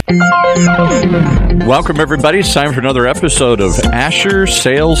Welcome, everybody. It's time for another episode of Asher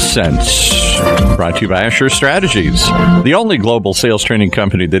Sales Sense, brought to you by Asher Strategies, the only global sales training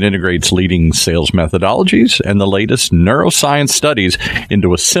company that integrates leading sales methodologies and the latest neuroscience studies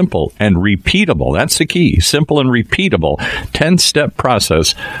into a simple and repeatable, that's the key, simple and repeatable 10-step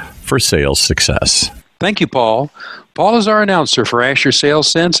process for sales success. Thank you, Paul. Paul is our announcer for Asher Sales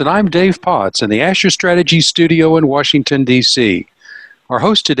Sense, and I'm Dave Potts in the Asher Strategies studio in Washington, D.C. Our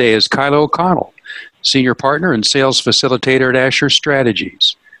host today is Kyla O'Connell, Senior Partner and Sales Facilitator at Asher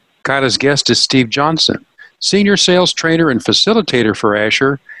Strategies. Kyla's guest is Steve Johnson, Senior Sales Trainer and Facilitator for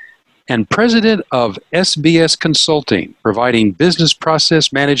Asher, and President of SBS Consulting, providing business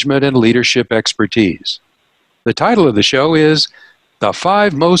process management and leadership expertise. The title of the show is The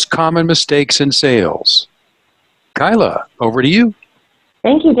 5 Most Common Mistakes in Sales. Kyla, over to you.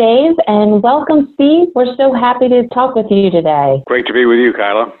 Thank you, Dave, and welcome, Steve. We're so happy to talk with you today. Great to be with you,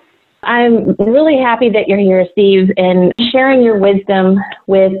 Kyla. I'm really happy that you're here, Steve, and sharing your wisdom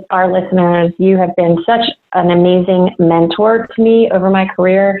with our listeners. You have been such an amazing mentor to me over my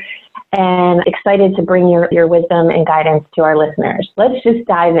career, and excited to bring your wisdom and guidance to our listeners. Let's just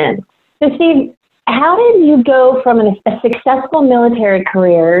dive in. So, Steve, how did you go from a successful military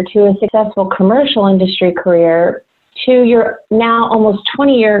career to a successful commercial industry career to your now almost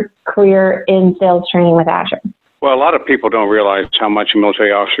 20-year career in sales training with Asher? Well, a lot of people don't realize how much a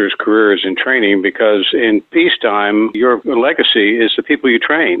military officer's career is in training, because in peacetime, your legacy is the people you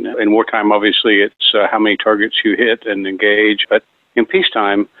train. In wartime, obviously, it's how many targets you hit and engage. But in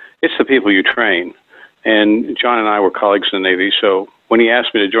peacetime, it's the people you train. And John and I were colleagues in the Navy, so when he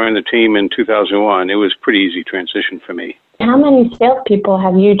asked me to join the team in 2001, it was a pretty easy transition for me. How many salespeople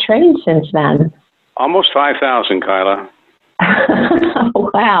have you trained since then? Almost 5,000, Kyla.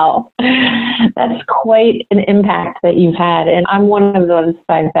 Wow. That's quite an impact that you've had, and I'm one of those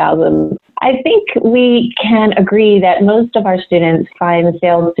 5,000. I think we can agree that most of our students find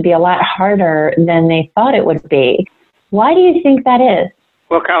sales to be a lot harder than they thought it would be. Why do you think that is?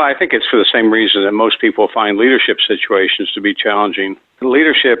 Well, Kyla, I think it's for the same reason that most people find leadership situations to be challenging.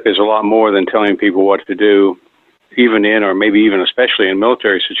 Leadership is a lot more than telling people what to do, even in, or maybe even especially in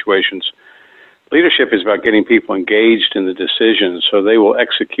military situations. Leadership is about getting people engaged in the decisions so they will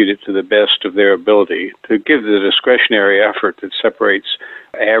execute it to the best of their ability, to give the discretionary effort that separates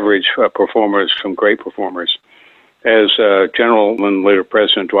average performers from great performers. As General and later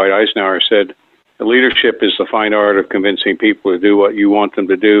President Dwight Eisenhower said, leadership is the fine art of convincing people to do what you want them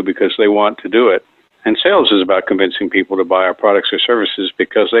to do because they want to do it. And sales is about convincing people to buy our products or services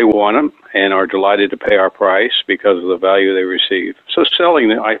because they want them and are delighted to pay our price because of the value they receive. So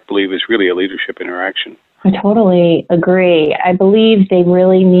selling, I believe, is really a leadership interaction. I totally agree. I believe they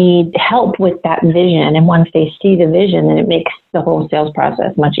really need help with that vision. And once they see the vision, then it makes the whole sales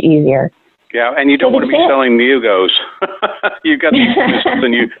process much easier. Yeah, and you don't want to be selling Neogos. You've got to do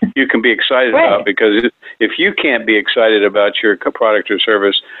something you can be excited about, because if you can't be excited about your product or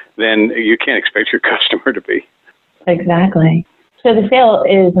service, then you can't expect your customer to be. Exactly. So the sale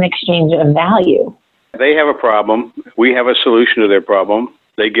is an exchange of value. They have a problem. We have a solution to their problem.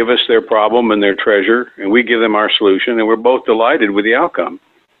 They give us their problem and their treasure, and we give them our solution, and we're both delighted with the outcome.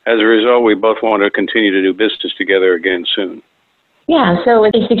 As a result, we both want to continue to do business together again soon. Yeah, so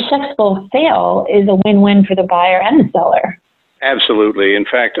a successful sale is a win-win for the buyer and the seller. Absolutely. In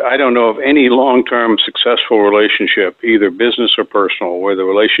fact, I don't know of any long-term successful relationship, either business or personal, where the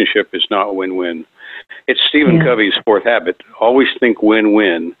relationship is not win-win. It's Stephen Covey's 4th habit, always think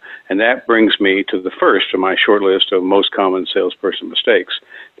win-win, and that brings me to the first of my short list of most common salesperson mistakes,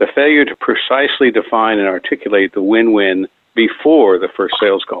 the failure to precisely define and articulate the win-win before the first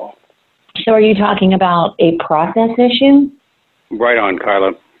sales call. So are you talking about a process issue? Right on,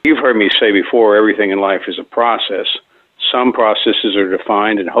 Kyla. You've heard me say before, everything in life is a process. Some processes are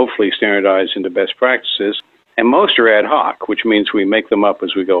defined and hopefully standardized into best practices, and most are ad hoc, which means we make them up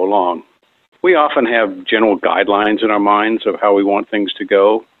as we go along. We often have general guidelines in our minds of how we want things to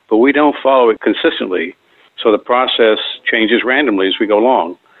go, but we don't follow it consistently, so the process changes randomly as we go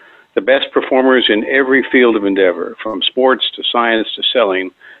along. The best performers in every field of endeavor, from sports to science to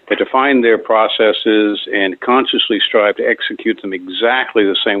selling, that define their processes and consciously strive to execute them exactly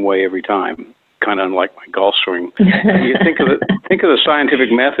the same way every time. Kind of unlike my golf swing. You think of the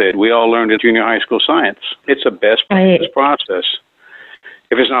scientific method we all learned in junior high school science. It's a best practice process.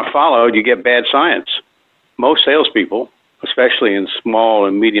 If it's not followed, you get bad science. Most salespeople, especially in small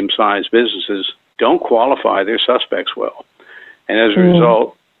and medium-sized businesses, don't qualify their suspects well. And as a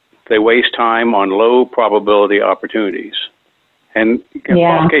result, they waste time on low-probability opportunities. And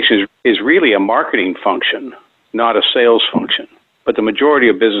qualification is really a marketing function, not a sales function. But the majority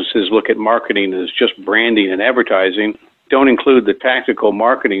of businesses look at marketing as just branding and advertising, don't include the tactical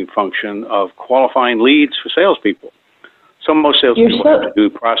marketing function of qualifying leads for salespeople. So most salespeople have to do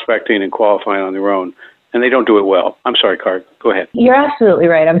prospecting and qualifying on their own, and they don't do it well. I'm sorry, Car, go ahead. You're absolutely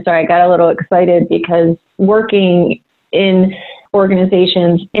right. I'm sorry, I got a little excited because working in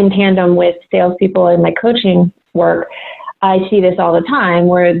organizations in tandem with salespeople in my coaching work, I see this all the time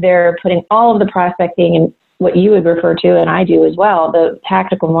where they're putting all of the prospecting and what you would refer to, and I do as well, the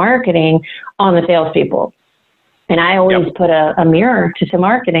tactical marketing on the salespeople. And I always put a mirror to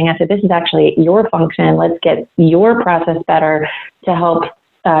marketing. I said, this is actually your function. Let's get your process better to help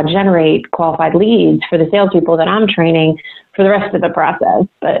generate qualified leads for the salespeople that I'm training for the rest of the process.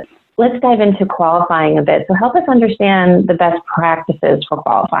 But let's dive into qualifying a bit. So help us understand the best practices for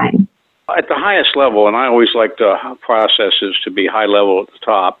qualifying. At the highest level, and I always like the processes to be high level at the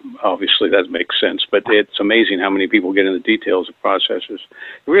top, obviously that makes sense, but it's amazing how many people get into the details of processes.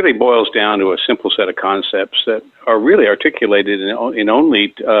 It really boils down to a simple set of concepts that are really articulated in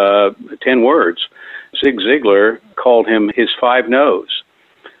only 10 words. Zig Ziglar called him his 5 no's.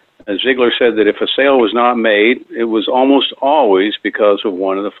 Ziglar said that if a sale was not made, it was almost always because of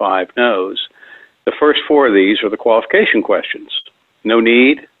one of the 5 no's. The first 4 of these are the qualification questions. No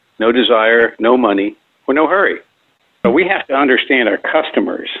need, no desire, no money, or no hurry. So we have to understand our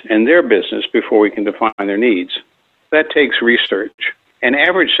customers and their business before we can define their needs. That takes research. And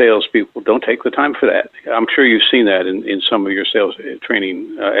average salespeople don't take the time for that. I'm sure you've seen that in some of your sales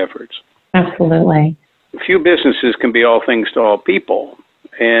training efforts. Absolutely. Few businesses can be all things to all people.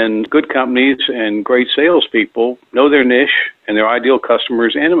 And good companies and great salespeople know their niche and their ideal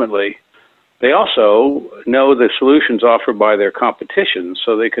customers intimately. They also know the solutions offered by their competition,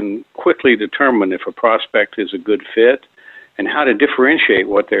 so they can quickly determine if a prospect is a good fit and how to differentiate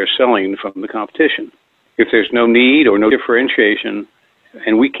what they're selling from the competition. If there's no need or no differentiation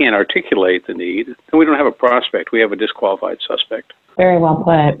and we can't articulate the need, then we don't have a prospect. We have a disqualified suspect. Very well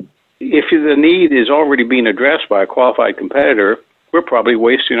put. If the need is already being addressed by a qualified competitor, we're probably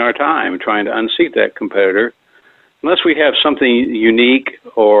wasting our time trying to unseat that competitor. Unless we have something unique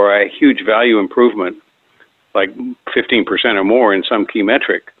or a huge value improvement, like 15% or more in some key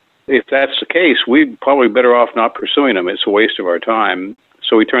metric, if that's the case, we're probably better off not pursuing them. It's a waste of our time.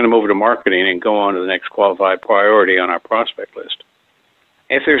 So we turn them over to marketing and go on to the next qualified priority on our prospect list.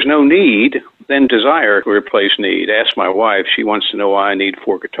 If there's no need, then desire will replace need. Ask my wife. She wants to know why I need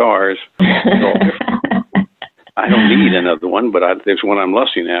 4 guitars. I don't need another one, but there's one I'm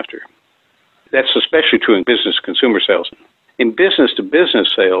lusting after. That's especially true in business-consumer sales. In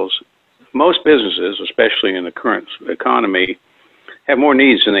business-to-business sales, most businesses, especially in the current economy, have more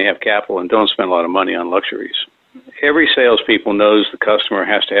needs than they have capital and don't spend a lot of money on luxuries. Every salespeople knows the customer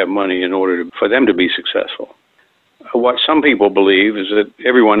has to have money in order for them to be successful. What some people believe is that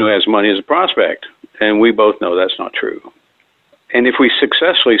everyone who has money is a prospect, and we both know that's not true. And if we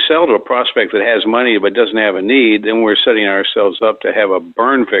successfully sell to a prospect that has money but doesn't have a need, then we're setting ourselves up to have a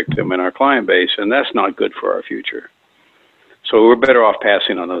burn victim in our client base, and that's not good for our future. So we're better off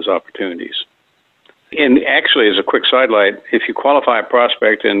passing on those opportunities. And actually, as a quick sidelight, if you qualify a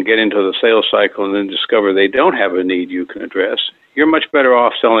prospect and get into the sales cycle and then discover they don't have a need you can address, you're much better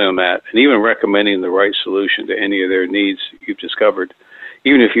off selling them that and even recommending the right solution to any of their needs you've discovered,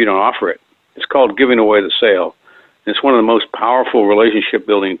 even if you don't offer it. It's called giving away the sale. It's one of the most powerful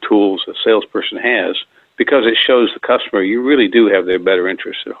relationship-building tools a salesperson has because it shows the customer you really do have their better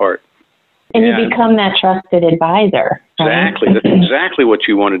interests at heart. And you become that trusted advisor. Right? Exactly. That's exactly what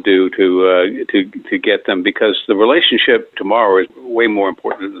you want to do to get them, because the relationship tomorrow is way more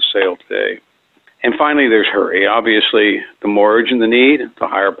important than the sale today. And finally, there's hurry. Obviously, the more urgent the need, the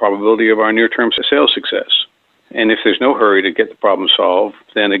higher probability of our near-term sales success. And if there's no hurry to get the problem solved,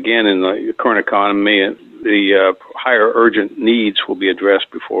 then again, in the current economy, the higher urgent needs will be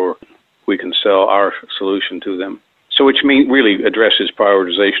addressed before we can sell our solution to them. So which really addresses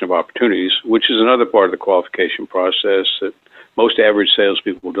prioritization of opportunities, which is another part of the qualification process that most average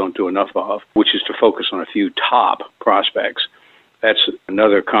salespeople don't do enough of, which is to focus on a few top prospects. That's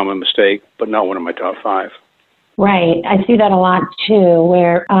another common mistake, but not one of my top 5. Right. I see that a lot too,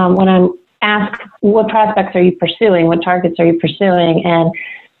 where when I'm asked, what prospects are you pursuing? What targets are you pursuing? And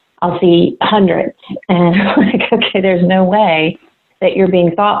I'll see hundreds. And I'm like, okay, there's no way that you're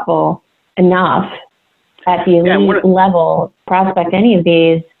being thoughtful enough at the elite level prospect any of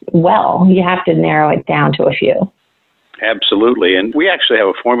these well. You have to narrow it down to a few. Absolutely. And we actually have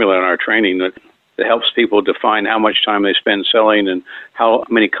a formula in our training that helps people define how much time they spend selling and how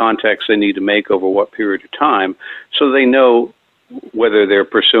many contacts they need to make over what period of time, so they know whether they're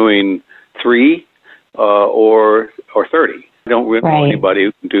pursuing 3 or 30. I don't really know anybody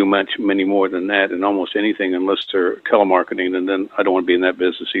who can do many more than that in almost anything unless they're telemarketing, and then I don't want to be in that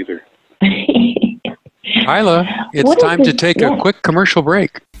business either. Kyla, it's time to take a quick commercial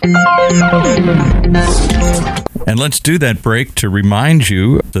break. And let's do that break to remind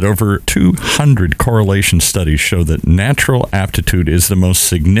you that over 200 correlation studies show that natural aptitude is the most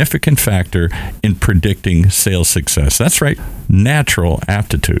significant factor in predicting sales success. That's right, natural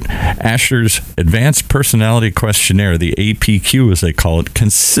aptitude. Asher's Advanced Personality Questionnaire, the APQ as they call it,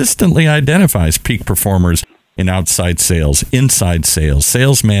 consistently identifies peak performers in outside sales, inside sales,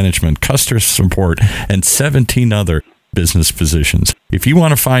 sales management, customer support, and 17 other business positions. If you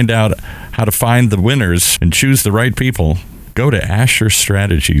want to find out how to find the winners and choose the right people, go to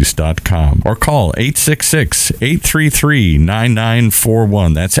AsherStrategies.com or call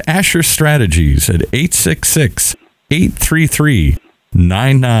 866-833-9941. That's Asher Strategies at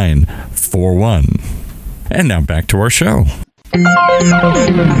 866-833-9941. And now back to our show.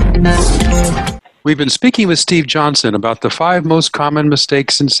 We've been speaking with Steve Johnson about the 5 most common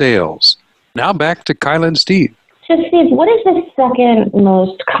mistakes in sales. Now back to Kyla and Steve. So, Steve, what is the second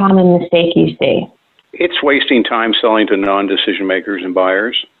most common mistake you see? It's wasting time selling to non-decision makers and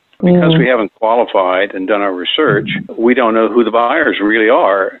buyers. Because we haven't qualified and done our research, we don't know who the buyers really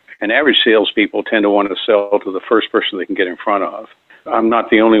are. And average salespeople tend to want to sell to the first person they can get in front of. I'm not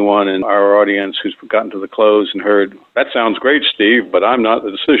the only one in our audience who's gotten to the close and heard, "That sounds great, Steve, but I'm not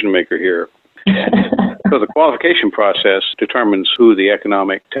the decision maker here." So the qualification process determines who the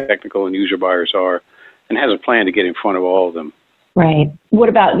economic, technical, and user buyers are and has a plan to get in front of all of them. Right. What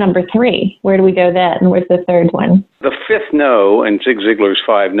about number 3? Where do we go then? Where's the third one? The 5th no, and Zig Ziglar's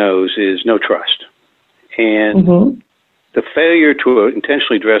 5 no's, is no trust. And the failure to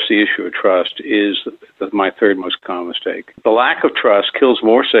intentionally address the issue of trust is my 3rd most common mistake. The lack of trust kills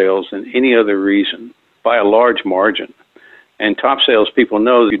more sales than any other reason by a large margin. And top salespeople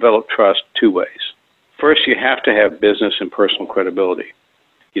know that you develop trust 2 ways. First, you have to have business and personal credibility.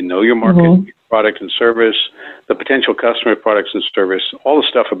 You know your market, your product and service, the potential customer products and service, all the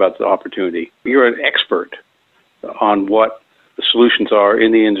stuff about the opportunity. You're an expert on what the solutions are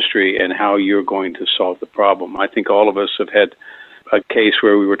in the industry and how you're going to solve the problem. I think all of us have had a case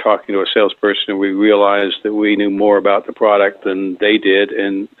where we were talking to a salesperson and we realized that we knew more about the product than they did,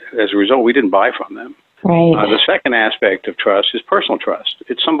 and as a result, we didn't buy from them. Right. The second aspect of trust is personal trust.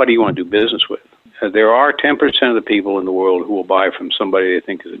 It's somebody you want to do business with. There are 10% of the people in the world who will buy from somebody they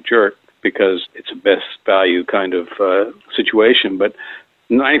think is a jerk because it's a best value kind of situation, but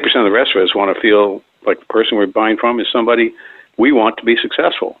 90% of the rest of us want to feel like the person we're buying from is somebody we want to be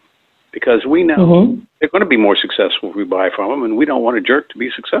successful, because we know they're going to be more successful if we buy from them, and we don't want a jerk to be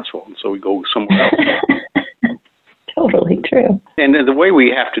successful, and so we go somewhere else. Totally true. And the way we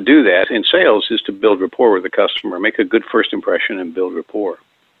have to do that in sales is to build rapport with the customer, make a good first impression, and build rapport.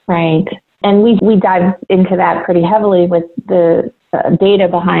 Right. And we dive into that pretty heavily with the data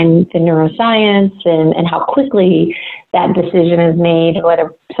behind the neuroscience and how quickly that decision is made,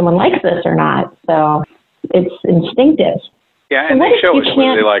 whether someone likes this or not. So it's instinctive. Yeah, and they show us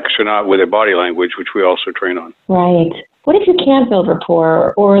whether they like us or not with their body language, which we also train on. Right. What if you can't build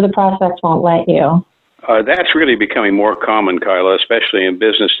rapport or the prospects won't let you? That's really becoming more common, Kyla, especially in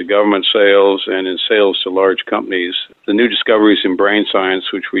business to government sales and in sales to large companies. The new discoveries in brain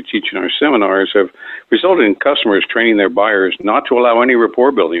science, which we teach in our seminars, have resulted in customers training their buyers not to allow any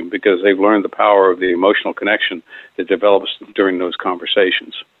rapport building because they've learned the power of the emotional connection that develops during those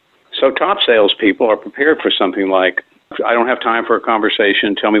conversations. So top salespeople are prepared for something like, "I don't have time for a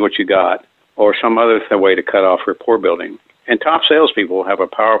conversation, tell me what you got," or some other way to cut off rapport building. And top salespeople have a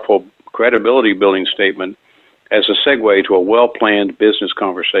powerful credibility building statement as a segue to a well-planned business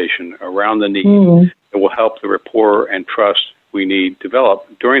conversation around the need that will help the rapport and trust we need develop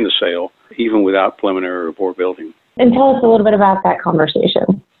during the sale, even without preliminary rapport building. And tell us a little bit about that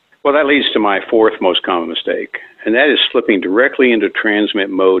conversation. Well, that leads to my 4th most common mistake, and that is slipping directly into transmit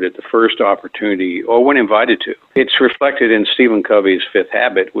mode at the first opportunity or when invited to. It's reflected in Stephen Covey's 5th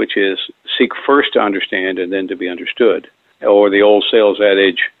habit, which is seek first to understand and then to be understood, or the old sales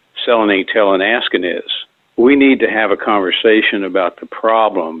adage, selling, telling, asking is. We need to have a conversation about the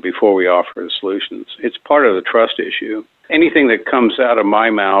problem before we offer the solutions. It's part of the trust issue. Anything that comes out of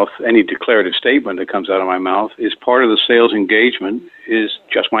my mouth, any declarative statement that comes out of my mouth is part of the sales engagement, is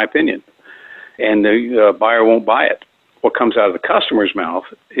just my opinion. And the buyer won't buy it. What comes out of the customer's mouth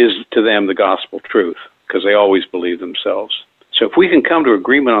is to them the gospel truth, because they always believe themselves. So if we can come to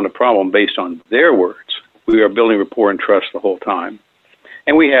agreement on a problem based on their words, we are building rapport and trust the whole time.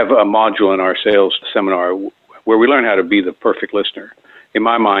 And we have a module in our sales seminar where we learn how to be the perfect listener. In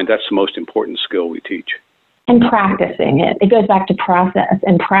my mind, that's the most important skill we teach. And practicing it. It goes back to process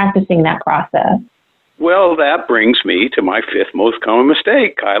and practicing that process. Well, that brings me to my fifth most common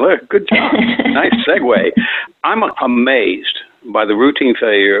mistake, Kyla. Good job. Nice segue. I'm amazed by the routine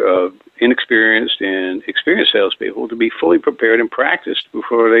failure of inexperienced and experienced salespeople to be fully prepared and practiced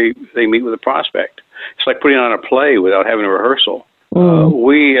before they meet with a prospect. It's like putting on a play without having a rehearsal.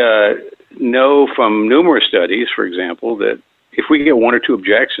 We know from numerous studies, for example, that if we get one or two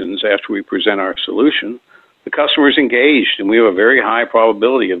objections after we present our solution, the customer is engaged, and we have a very high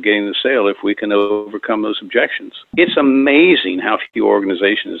probability of getting the sale if we can overcome those objections. It's amazing how few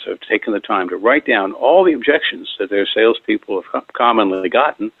organizations have taken the time to write down all the objections that their salespeople have commonly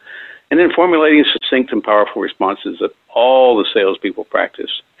gotten, and then formulating succinct and powerful responses that all the salespeople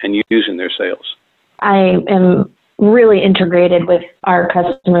practice and use in their sales. I am really integrated with our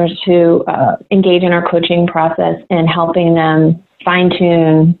customers who engage in our coaching process and helping them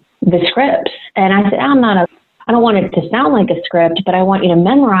fine-tune the scripts. And I said, I don't want it to sound like a script, but I want you to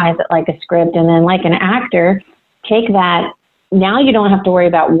memorize it like a script. And then like an actor, take that. Now you don't have to worry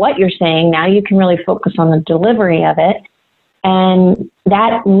about what you're saying. Now you can really focus on the delivery of it. And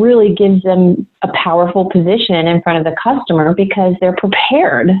that really gives them a powerful position in front of the customer because they're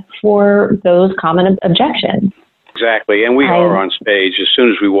prepared for those common objections. Exactly. And we are on stage as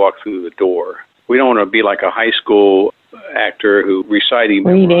soon as we walk through the door. We don't want to be like a high school actor who reciting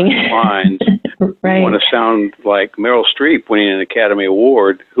lines. Right. We want to sound like Meryl Streep winning an Academy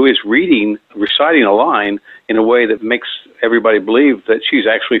Award, who is reciting a line in a way that makes everybody believe that she's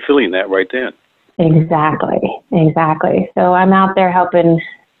actually feeling that right then. Exactly. So I'm out there helping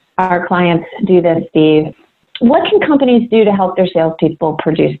our clients do this, Steve. What can companies do to help their salespeople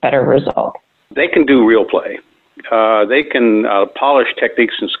produce better results? They can do real play. They can polish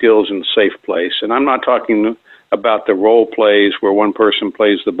techniques and skills in a safe place. And I'm not talking about the role plays where one person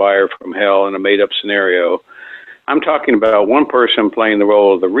plays the buyer from hell in a made-up scenario. I'm talking about one person playing the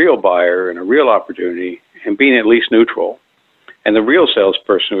role of the real buyer in a real opportunity and being at least neutral, and the real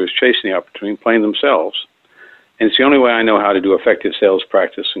salesperson who is chasing the opportunity playing themselves. And it's the only way I know how to do effective sales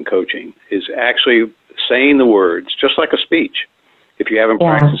practice and coaching is actually saying the words, just like a speech. If you haven't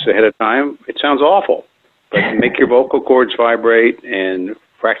practiced ahead of time, it sounds awful. But make your vocal cords vibrate and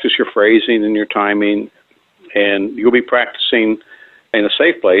practice your phrasing and your timing, and you'll be practicing in a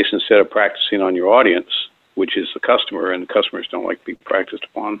safe place instead of practicing on your audience, which is the customer, and customers don't like to be practiced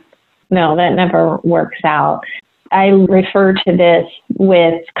upon. No, that never works out. I refer to this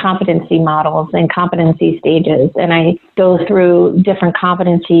with competency models and competency stages, and I go through different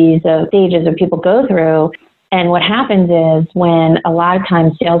competencies of stages that people go through. And what happens is when a lot of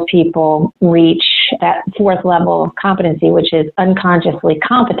times salespeople reach that fourth level of competency, which is unconsciously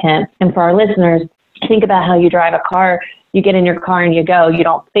competent, and for our listeners, think about how you drive a car. You get in your car and you go. You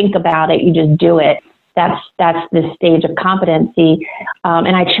don't think about it. You just do it. That's the stage of competency.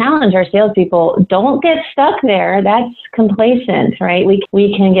 And I challenge our salespeople, don't get stuck there. That's complacent, right?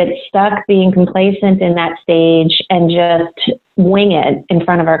 We can get stuck being complacent in that stage and just wing it in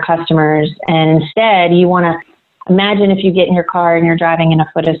front of our customers. And instead, you want to imagine if you get in your car and you're driving in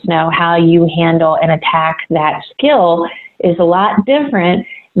a foot of snow, how you handle and attack that skill is a lot different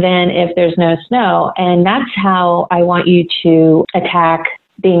than if there's no snow. And that's how I want you to attack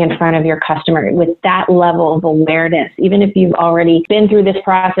being in front of your customer, with that level of awareness. Even if you've already been through this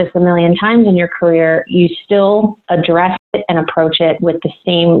process a million times in your career, you still address it and approach it with the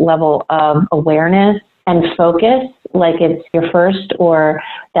same level of awareness and focus, like it's your first, or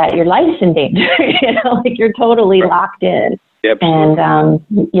that your life's in danger. Like you're totally locked in. Yep. And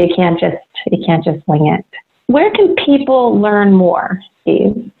you can't just wing it. Where can people learn more,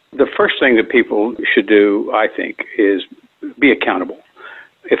 Steve? The first thing that people should do, I think, is be accountable.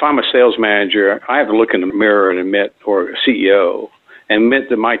 If I'm a sales manager, I have to look in the mirror and admit, or a CEO, and admit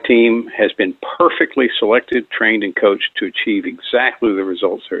that my team has been perfectly selected, trained, and coached to achieve exactly the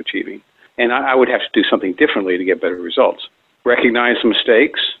results they're achieving. And I would have to do something differently to get better results. Recognize the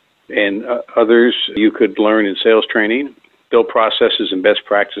mistakes and others you could learn in sales training, build processes and best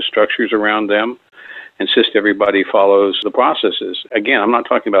practice structures around them, insist everybody follows the processes. Again, I'm not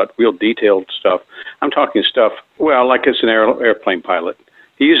talking about real detailed stuff. I'm talking stuff, well, like it's an airplane pilot.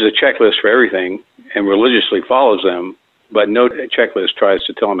 He uses a checklist for everything and religiously follows them, but no checklist tries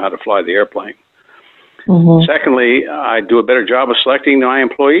to tell him how to fly the airplane. Mm-hmm. Secondly, I do a better job of selecting my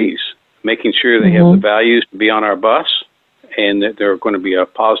employees, making sure they have the values to be on our bus and that they're going to be a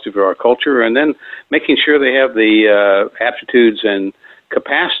positive to our culture, and then making sure they have the aptitudes and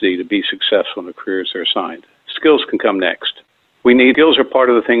capacity to be successful in the careers they're assigned. Skills can come next. Skills are part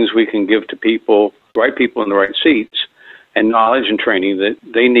of the things we can give to people, right people in the right seats, and knowledge and training that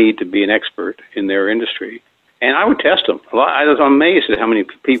they need to be an expert in their industry. And I would test them. I was amazed at how many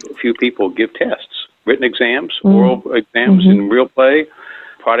few people give tests, written exams, oral exams in real play,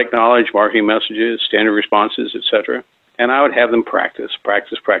 product knowledge, marketing messages, standard responses, etc. And I would have them practice.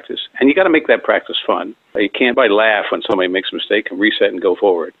 And you got to make that practice fun. You can't laugh when somebody makes a mistake and reset and go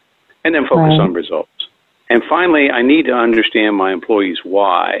forward. And then focus on results. And finally, I need to understand my employees'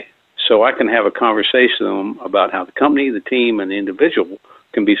 why, so I can have a conversation with them about how the company, the team, and the individual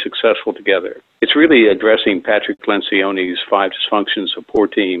can be successful together. It's really addressing Patrick Lencioni's 5 dysfunctions of poor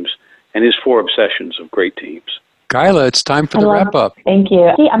teams and his 4 obsessions of great teams. Kyla, it's time for the wrap-up. Thank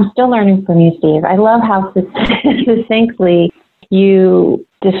you. See, I'm still learning from you, Steve. I love how succinctly you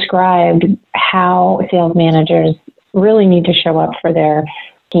described how sales managers really need to show up for their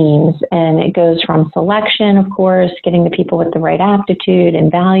teams. And it goes from selection, of course, getting the people with the right aptitude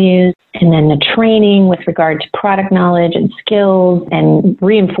and values, and then the training with regard to product knowledge and skills and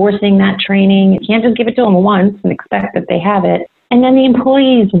reinforcing that training. You can't just give it to them once and expect that they have it. And then the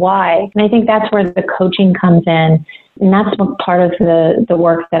employees' why. And I think that's where the coaching comes in. And that's part of the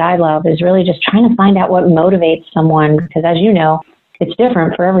work that I love, is really just trying to find out what motivates someone. Because as you know, it's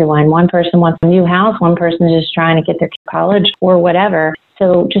different for everyone. One person wants a new house. One person is just trying to get their college or whatever.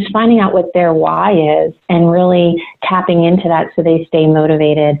 So just finding out what their why is and really tapping into that so they stay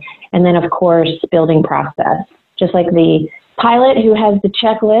motivated. And then, of course, building process. Just like the pilot who has the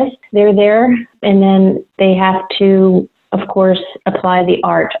checklist, they're there, and then they have to, of course, apply the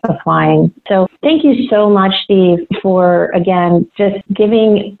art of flying. So thank you so much, Steve, for, again, just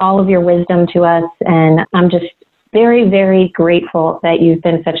giving all of your wisdom to us. And I'm just very, very grateful that you've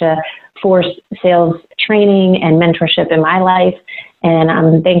been such a force sales training and mentorship in my life. And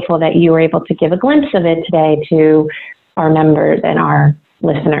I'm thankful that you were able to give a glimpse of it today to our members and our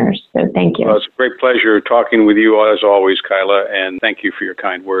listeners. So thank you. Well, it's a great pleasure talking with you as always, Kyla, and thank you for your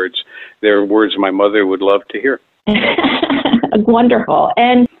kind words. They're words my mother would love to hear. Wonderful.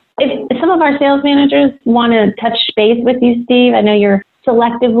 And if some of our sales managers want to touch base with you, Steve, I know you're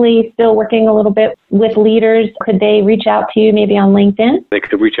selectively still working a little bit with leaders. Could they reach out to you maybe on LinkedIn? They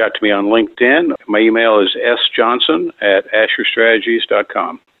could reach out to me on LinkedIn. My email is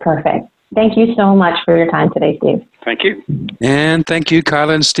sjohnson@asherstrategies.com. Perfect. Thank you so much for your time today, Steve. Thank you. And thank you,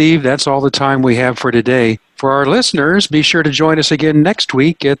 Kyla and Steve. That's all the time we have for today. For our listeners, be sure to join us again next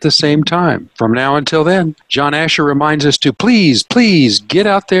week at the same time. From now until then, John Asher reminds us to please get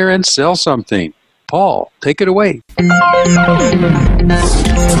out there and sell something. Paul, take it away.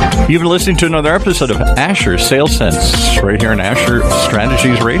 You've been listening to another episode of Asher Sales Sense right here on Asher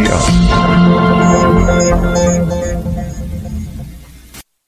Strategies Radio.